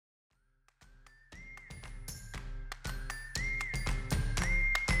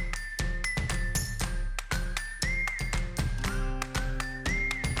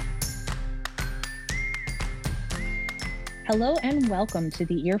Hello and welcome to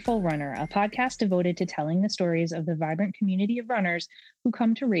the Earful Runner, a podcast devoted to telling the stories of the vibrant community of runners who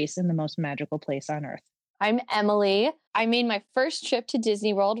come to race in the most magical place on earth. I'm Emily. I made my first trip to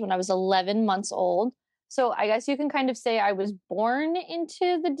Disney World when I was 11 months old. So I guess you can kind of say I was born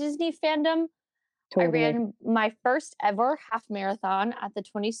into the Disney fandom. Totally. I ran my first ever half marathon at the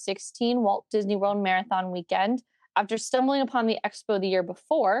 2016 Walt Disney World Marathon weekend after stumbling upon the expo the year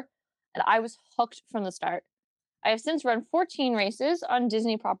before, and I was hooked from the start. I have since run 14 races on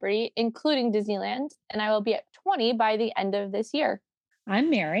Disney property, including Disneyland, and I will be at 20 by the end of this year.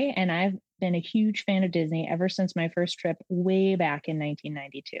 I'm Mary, and I've been a huge fan of Disney ever since my first trip way back in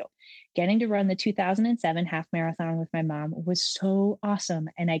 1992. Getting to run the 2007 half marathon with my mom was so awesome,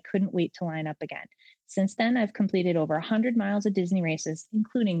 and I couldn't wait to line up again. Since then, I've completed over 100 miles of Disney races,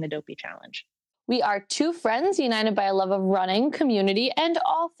 including the Dopey Challenge. We are two friends united by a love of running, community, and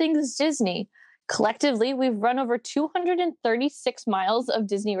all things Disney. Collectively, we've run over 236 miles of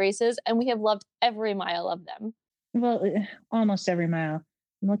Disney races, and we have loved every mile of them. Well, almost every mile.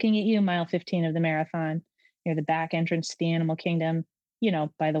 I'm looking at you, mile 15 of the marathon, near the back entrance to the animal kingdom,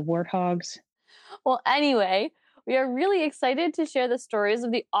 by the warthogs. Well, anyway, we are really excited to share the stories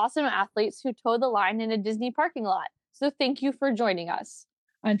of the awesome athletes who toe the line in a Disney parking lot. So thank you for joining us.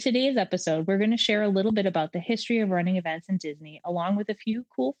 On today's episode, we're going to share a little bit about the history of running events in Disney, along with a few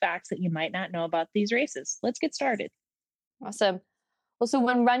cool facts that you might not know about these races. Let's get started. Awesome. Well, so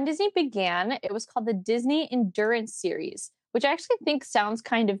when Run Disney began, it was called the Disney Endurance Series, which I actually think sounds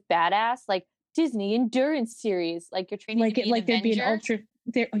kind of badass, like Disney Endurance Series, like you're training to be an there'd be an Avenger.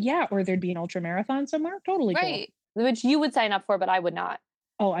 or there'd be an ultra marathon somewhere. Totally Right. Cool. Which you would sign up for, but I would not.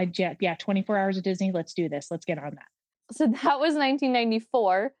 Oh, 24 hours of Disney. Let's do this. Let's get on that. So that was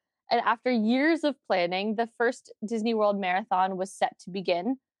 1994. And after years of planning, the first Disney World Marathon was set to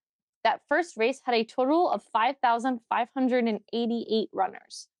begin. That first race had a total of 5,588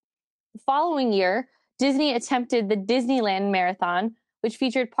 runners. The following year, Disney attempted the Disneyland Marathon, which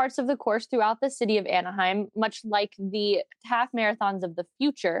featured parts of the course throughout the city of Anaheim, much like the half marathons of the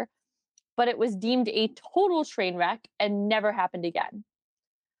future, but it was deemed a total train wreck and never happened again.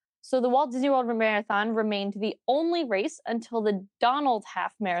 So the Walt Disney World Marathon remained the only race until the Donald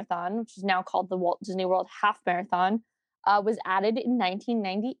Half Marathon, which is now called the Walt Disney World Half Marathon, was added in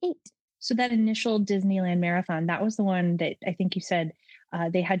 1998. So that initial Disneyland Marathon, that was the one that I think you said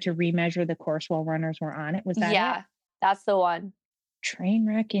they had to remeasure the course while runners were on it. Was that Yeah, it? That's the one. Train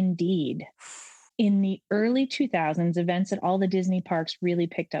wreck indeed. In the early 2000s, events at all the Disney parks really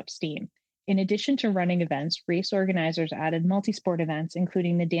picked up steam. In addition to running events, race organizers added multi-sport events,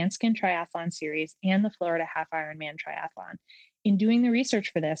 including the Danskin Triathlon Series and the Florida Half Ironman Triathlon. In doing the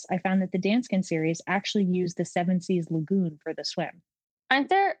research for this, I found that the Danskin Series actually used the Seven Seas Lagoon for the swim. Aren't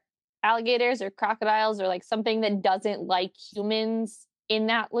there alligators or crocodiles or like something that doesn't like humans in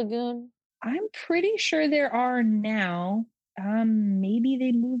that lagoon? I'm pretty sure there are now. Maybe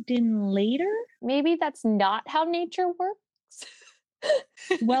they moved in later? Maybe that's not how nature works.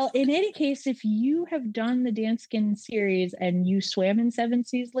 Well, in any case, if you have done the Danskin series and you swam in Seven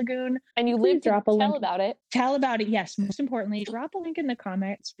Seas Lagoon and you live to tell about it. Tell about it. Yes. Most importantly, drop a link in the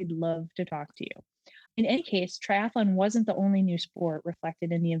comments. We'd love to talk to you. In any case, triathlon wasn't the only new sport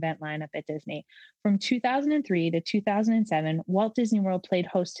reflected in the event lineup at Disney. From 2003 to 2007, Walt Disney World played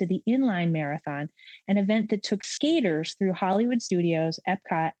host to the Inline Marathon, an event that took skaters through Hollywood Studios,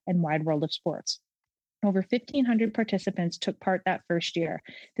 Epcot, and Wide World of Sports. Over 1,500 participants took part that first year.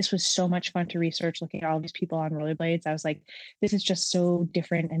 This was so much fun to research, looking at all these people on rollerblades. I was like, this is just so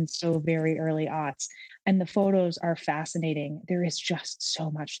different and so very early aughts. And the photos are fascinating. There is just so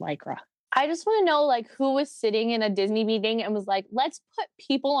much Lycra. I just want to know, like, who was sitting in a Disney meeting and was like, let's put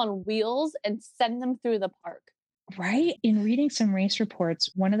people on wheels and send them through the park. Right? In reading some race reports,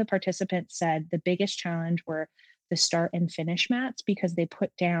 one of the participants said the biggest challenge were the start and finish mats, because they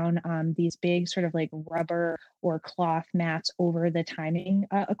put down these big sort of like rubber or cloth mats over the timing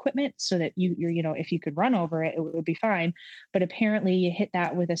equipment so that if you could run over it, it would be fine. But apparently you hit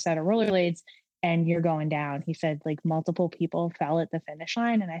that with a set of rollerblades and you're going down. He said like multiple people fell at the finish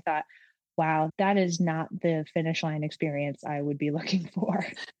line. And I thought, wow, that is not the finish line experience I would be looking for.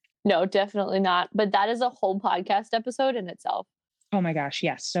 No, definitely not. But that is a whole podcast episode in itself. Oh my gosh,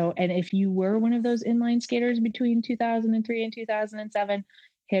 yes. So, and if you were one of those inline skaters between 2003 and 2007,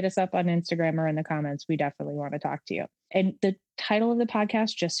 hit us up on Instagram or in the comments. We definitely want to talk to you. And the title of the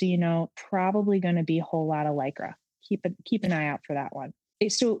podcast, just so you know, probably going to be a whole lot of Lycra. Keep an eye out for that one.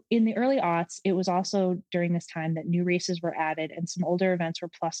 So in the early aughts, it was also during this time that new races were added and some older events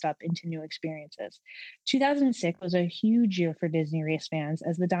were plussed up into new experiences. 2006 was a huge year for Disney race fans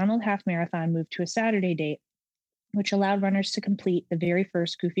as the Donald Half Marathon moved to a Saturday date which allowed runners to complete the very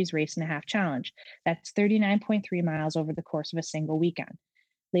first Goofy's Race and a Half Challenge. That's 39.3 miles over the course of a single weekend.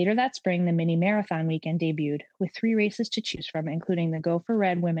 Later that spring, the mini marathon weekend debuted with 3 races to choose from, including the Go for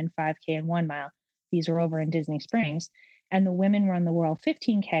Red Women 5K and 1 mile. These were over in Disney Springs. And the Women Run the World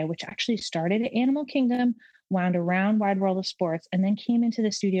 15K, which actually started at Animal Kingdom, wound around Wide World of Sports, and then came into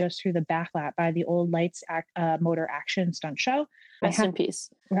the studios through the backlot by the old Lights Motor Action Stunt Show. Rest in peace.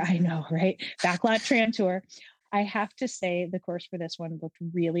 I know, right? Backlot Tram Tour. I have to say the course for this one looked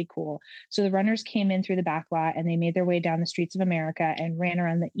really cool. So the runners came in through the back lot and they made their way down the streets of America and ran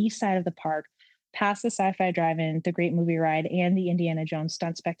around the east side of the park, past the Sci-Fi Drive-In, the Great Movie Ride, and the Indiana Jones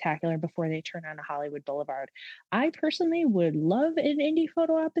Stunt Spectacular before they turn onto Hollywood Boulevard. I personally would love an indie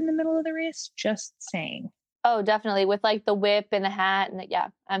photo op in the middle of the race, just saying. Oh, definitely. With like the whip and the hat. And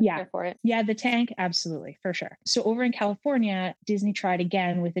I'm here for it. Yeah, the tank, absolutely, for sure. So over in California, Disney tried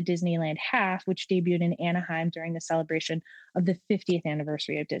again with the Disneyland Half, which debuted in Anaheim during the celebration of the 50th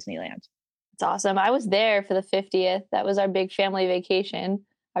anniversary of Disneyland. It's awesome. I was there for the 50th. That was our big family vacation.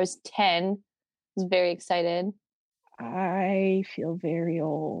 I was 10. I was very excited. I feel very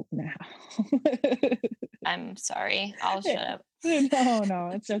old now. I'm sorry. I'll shut up.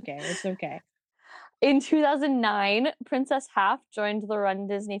 No, it's okay. It's okay. In 2009, Princess Half joined the Run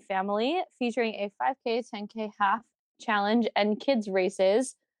Disney family, featuring a 5K, 10K half challenge and kids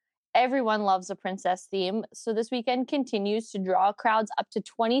races. Everyone loves a princess theme, so this weekend continues to draw crowds up to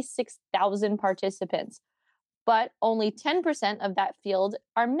 26,000 participants. But only 10% of that field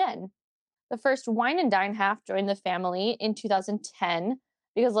are men. The first Wine and Dine Half joined the family in 2010,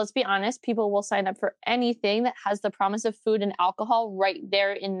 because let's be honest, people will sign up for anything that has the promise of food and alcohol right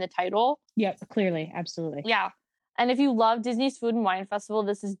there in the title. Yep, clearly, absolutely. Yeah. And if you love Disney's Food and Wine Festival,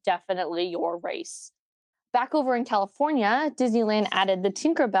 this is definitely your race. Back over in California, Disneyland added the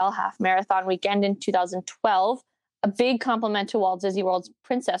Tinkerbell Half Marathon weekend in 2012, a big complement to Walt Disney World's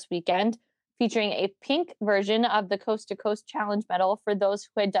Princess Weekend, featuring a pink version of the Coast to Coast Challenge medal for those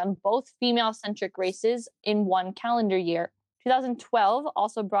who had done both female-centric races in one calendar year. 2012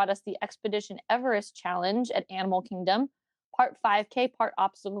 also brought us the Expedition Everest Challenge at Animal Kingdom, part 5K, part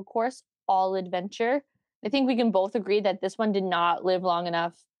obstacle course, all adventure. I think we can both agree that this one did not live long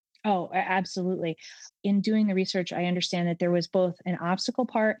enough. Oh, absolutely. In doing the research, I understand that there was both an obstacle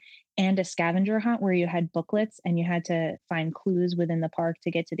part and a scavenger hunt where you had booklets and you had to find clues within the park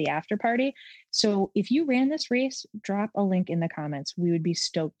to get to the after party. So if you ran this race, drop a link in the comments. We would be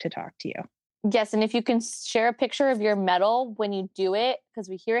stoked to talk to you. Yes, and if you can share a picture of your medal when you do it, because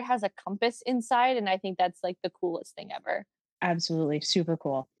we hear it has a compass inside, and I think that's like the coolest thing ever. Absolutely. Super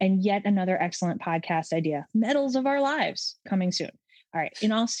cool. And yet another excellent podcast idea, Medals of Our Lives, coming soon. All right.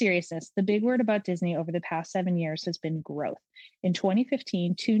 In all seriousness, the big word about Disney over the past 7 years has been growth. In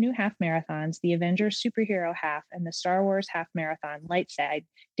 2015, 2 new half marathons, the Avengers Superhero Half and the Star Wars Half Marathon Light Side,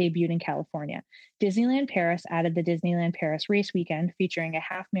 debuted in California. Disneyland Paris added the Disneyland Paris Race Weekend, featuring a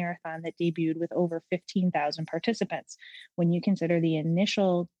half marathon that debuted with over 15,000 participants. When you consider the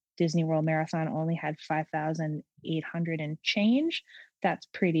initial Disney World Marathon only had 5,800 and change, that's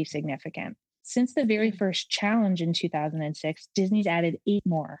pretty significant. Since the very first challenge in 2006, Disney's added 8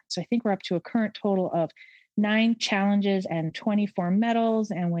 more. So I think we're up to a current total of 9 challenges and 24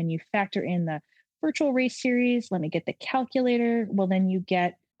 medals. And when you factor in the virtual race series, let me get the calculator. Well, then you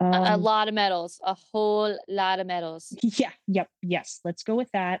get a lot of medals, a whole lot of medals. Yeah. Yep. Yes. Let's go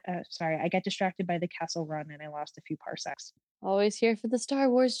with that. Sorry, I got distracted by the Castle Run and I lost a few parsecs. Always here for the Star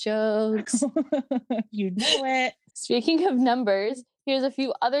Wars jokes. You know it. Speaking of numbers, here's a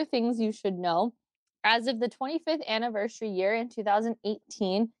few other things you should know. As of the 25th anniversary year in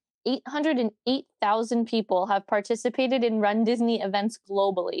 2018, 808,000 people have participated in Run Disney events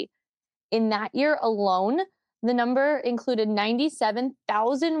globally. In that year alone, the number included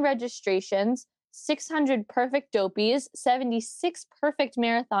 97,000 registrations, 600 perfect dopies, 76 perfect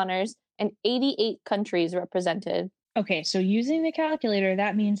marathoners, and 88 countries represented. Okay, so using the calculator,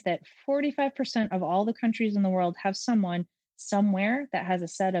 that means that 45% of all the countries in the world have someone somewhere that has a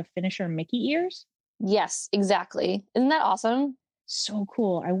set of finisher Mickey ears? Yes, exactly. Isn't that awesome? So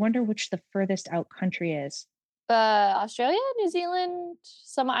cool. I wonder which the furthest out country is. Australia, New Zealand,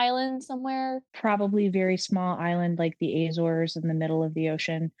 some island somewhere. Probably very small island like the Azores in the middle of the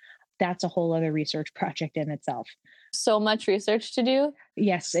ocean. That's a whole other research project in itself. So much research to do.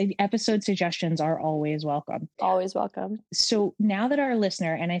 Yes, episode suggestions are always welcome. Always welcome. So now that our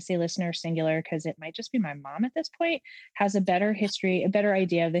listener, and I say listener singular because it might just be my mom at this point, has a better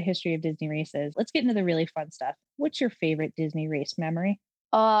idea of the history of Disney races, let's get into the really fun stuff. What's your favorite Disney race memory?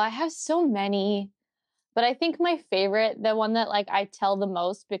 I have so many. But I think my favorite, the one that like I tell the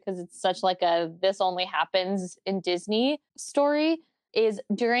most because it's such like a this only happens in Disney story, is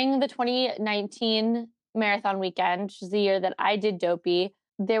during the 2019 marathon weekend, which is the year that I did Dopey.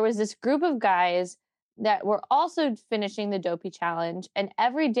 There was this group of guys that were also finishing the Dopey challenge, and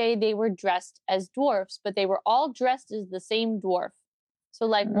every day they were dressed as dwarfs, but they were all dressed as the same dwarf. So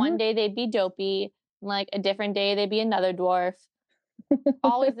like one day they'd be Dopey, like a different day they'd be another dwarf.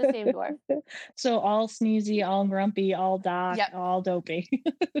 Always the same dwarf. So all sneezy, all grumpy, all Doc, Yep. all Dopey.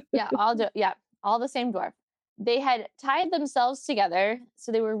 Yeah, all the same dwarf. They had tied themselves together,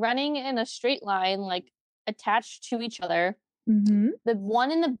 so they were running in a straight line, like attached to each other. Mm-hmm. The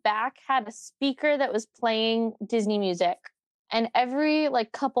one in the back had a speaker that was playing Disney music, and every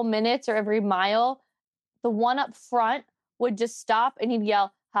like couple minutes or every mile, the one up front would just stop and he'd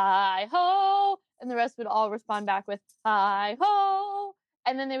yell "Hi ho," and the rest would all respond back with "Hi ho,"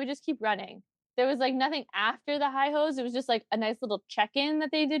 and then they would just keep running. There was like nothing after the hi hos. It was just like a nice little check-in that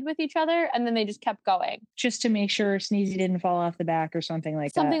they did with each other, and then they just kept going. Just to make sure Sneezy didn't fall off the back or something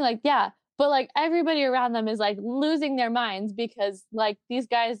like that. Something like, yeah. But like everybody around them is like losing their minds because like these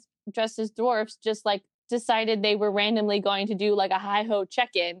guys dressed as dwarfs just like decided they were randomly going to do like a hi ho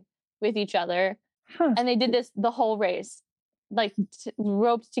check-in with each other. Huh. And they did this the whole race, like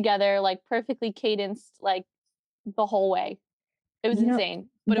roped together, like perfectly cadenced, like the whole way. It was insane,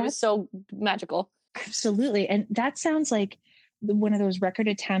 but it was so magical. Absolutely. And that sounds like one of those record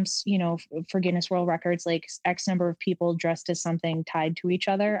attempts, for Guinness World Records, like X number of people dressed as something tied to each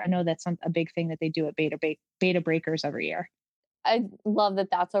other. I know that's a big thing that they do at Beta Breakers every year. I love that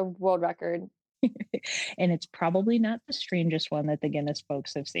that's a world record. And it's probably not the strangest one that the Guinness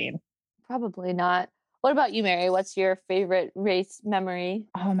folks have seen. Probably not. What about you, Mary? What's your favorite race memory?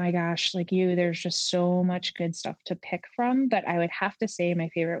 Oh my gosh, like you, there's just so much good stuff to pick from. But I would have to say my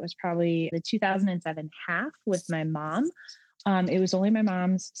favorite was probably the 2007 half with my mom. It was only my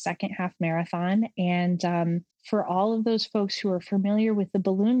mom's second half marathon. And for all of those folks who are familiar with the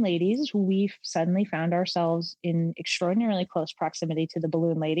balloon ladies, we suddenly found ourselves in extraordinarily close proximity to the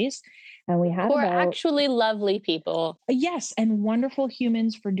balloon ladies. And we had actually lovely people. Yes, and wonderful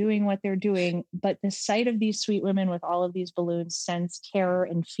humans for doing what they're doing. But the sight of these sweet women with all of these balloons sends terror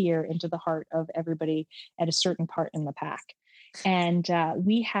and fear into the heart of everybody at a certain part in the pack. And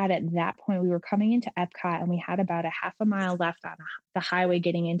we had at that point, we were coming into Epcot and we had about a half a mile left on the highway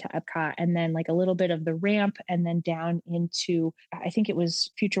getting into Epcot, and then like a little bit of the ramp, and then down into, I think it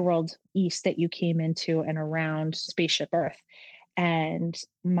was Future World East that you came into and around Spaceship Earth. And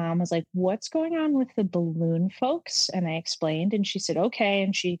mom was like, "What's going on with the balloon folks?" And I explained, and she said, "Okay."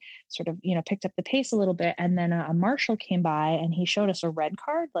 And she sort of, picked up the pace a little bit. And then a marshal came by and he showed us a red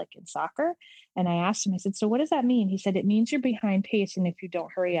card, like in soccer. And I asked him, I said, "So what does that mean?" He said, "It means you're behind pace. And if you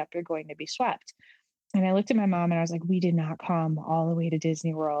don't hurry up, you're going to be swept." And I looked at my mom and I was like, "We did not come all the way to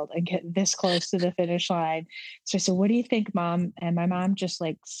Disney World and get this close to the finish line." So I said, "What do you think, Mom?" And my mom just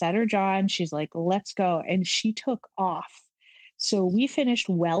like set her jaw and she's like, "Let's go." And she took off. So we finished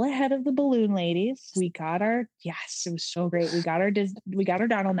well ahead of the balloon ladies. We got yes, it was so great. We got our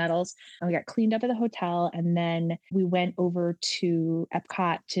Donald medals, and we got cleaned up at the hotel. And then we went over to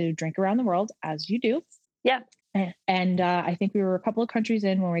Epcot to drink around the world, as you do. Yeah. And I think we were a couple of countries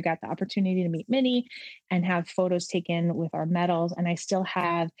in when we got the opportunity to meet Minnie and have photos taken with our medals. And I still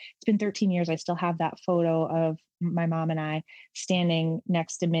have, it's been 13 years, I still have that photo of my mom and I standing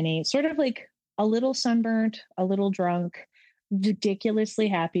next to Minnie, sort of like a little sunburnt, a little drunk, ridiculously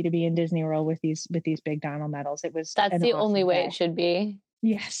happy to be in Disney World with these big Donald medals. That's the only way it should be.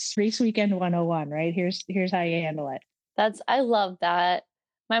 Yes, race weekend 101, right? Here's how you handle it. I love that.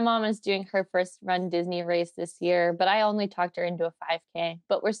 My mom is doing her first run Disney race this year, but I only talked her into a 5K,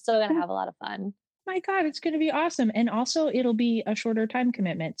 but we're still going to have a lot of fun. My God, it's going to be awesome. And also it'll be a shorter time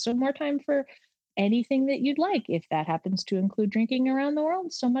commitment. So more time for anything that you'd like. If that happens to include drinking around the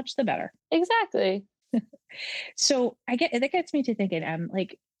world, so much the better. Exactly. So that gets me to thinking,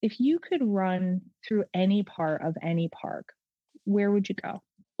 like if you could run through any part of any park, where would you go?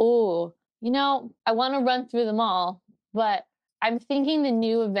 Oh, I want to run through them all, but I'm thinking the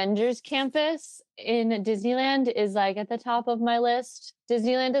new Avengers campus in Disneyland is like at the top of my list.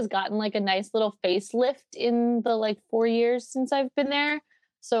 Disneyland has gotten like a nice little facelift in the like 4 years since I've been there.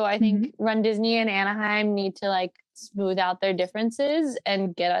 So I think Run Disney and Anaheim need to like smooth out their differences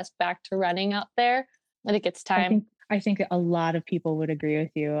and get us back to running out there. I think it's time. I think a lot of people would agree with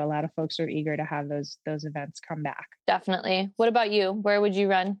you. A lot of folks are eager to have those events come back. Definitely. What about you? Where would you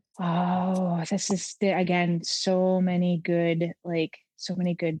run? Oh, this is again so many good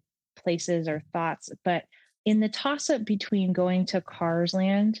places or thoughts. But In the toss up between going to Cars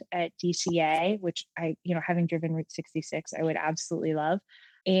Land at DCA, which I, having driven Route 66, I would absolutely love,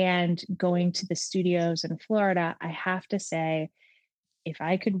 and going to the studios in Florida, I have to say, if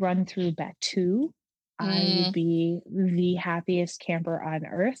I could run through Batu, I would be the happiest camper on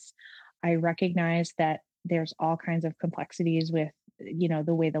earth. I recognize that there's all kinds of complexities with,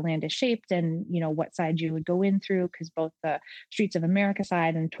 the way the land is shaped and, what side you would go in through, because both the Streets of America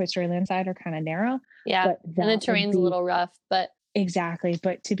side and Toy Story Land side are kind of narrow. Yeah. But And the terrain's a little rough, but exactly.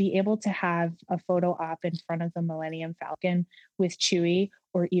 But to be able to have a photo op in front of the Millennium Falcon with Chewie,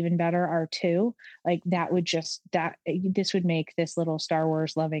 or even better, R2, like this would make this little Star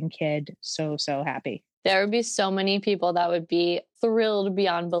Wars loving kid so happy. There would be so many people that would be thrilled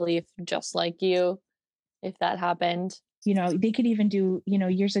beyond belief, just like you, if that happened. They could even do,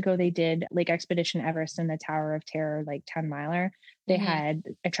 years ago they did like Expedition Everest and the Tower of Terror, like 10 miler. They had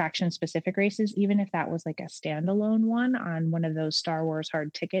attraction specific races, even if that was like a standalone one on one of those Star Wars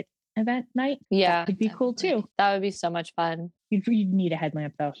hard ticket event night. Yeah. That could be cool too. That would be so much fun. You'd need a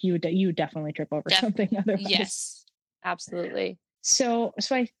headlamp though. You would definitely trip over something otherwise. Yes, absolutely. So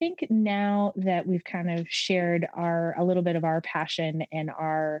I think now that we've kind of shared a little bit of our passion and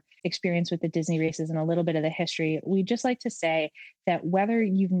our experience with the Disney races and a little bit of the history, we'd just like to say that whether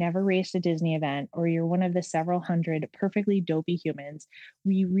you've never raced a Disney event or you're one of the several hundred perfectly dopey humans,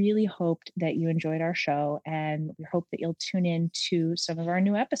 we really hoped that you enjoyed our show, and we hope that you'll tune in to some of our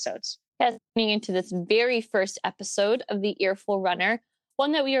new episodes. Yes, tuning into this very first episode of the Earful Runner,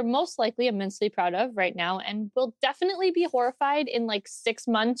 one that we are most likely immensely proud of right now, and will definitely be horrified in like 6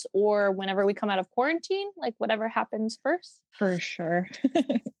 months or whenever we come out of quarantine, like whatever happens first. For sure.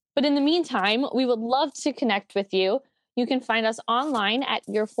 But in the meantime, we would love to connect with you. You can find us online at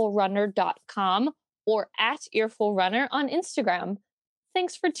earfulrunner.com or at earfulrunner on Instagram.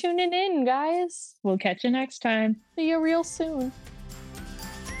 Thanks for tuning in, guys. We'll catch you next time. See you real soon.